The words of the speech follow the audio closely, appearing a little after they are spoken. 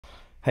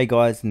Hey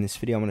guys, in this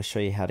video I'm going to show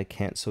you how to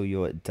cancel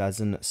your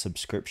DAZN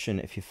subscription.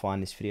 If you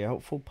find this video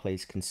helpful,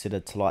 please consider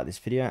to like this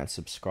video and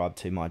subscribe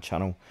to my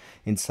channel.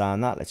 In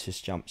saying that, let's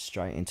just jump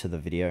straight into the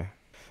video.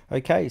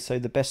 Okay, so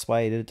the best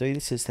way to do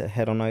this is to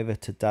head on over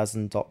to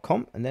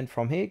DAZN.com, and then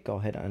from here go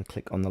ahead and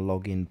click on the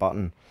login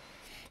button.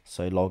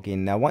 So log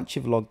in. Now once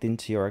you've logged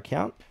into your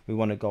account, we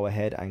want to go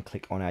ahead and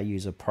click on our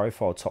user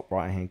profile, top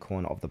right hand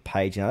corner of the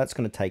page. Now that's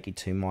going to take you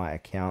to my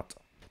account.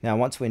 Now,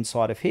 once we're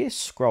inside of here,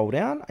 scroll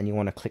down and you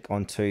want to click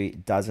onto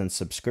DAZN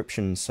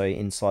subscriptions. So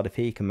inside of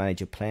here, you can manage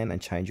your plan and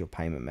change your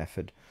payment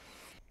method.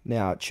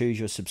 Now, choose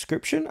your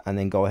subscription and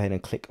then go ahead and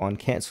click on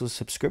cancel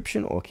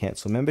subscription or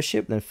cancel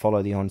membership. Then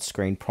follow the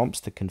on-screen prompts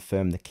to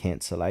confirm the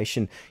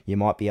cancellation. You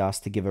might be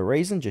asked to give a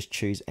reason. Just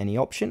choose any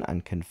option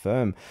and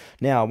confirm.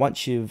 Now,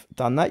 once you've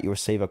done that, you'll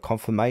receive a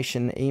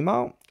confirmation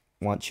email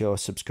once your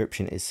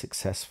subscription is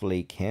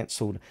successfully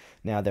cancelled.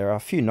 Now, there are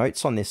a few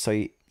notes on this.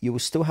 So you will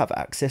still have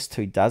access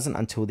to DAZN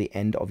until the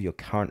end of your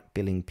current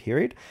billing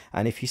period.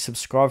 And if you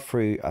subscribe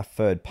through a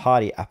third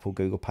party, Apple,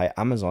 Google Play,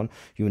 Amazon,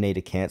 you will need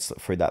to cancel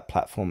it through that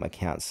platform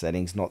account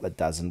settings, not the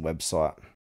DAZN website.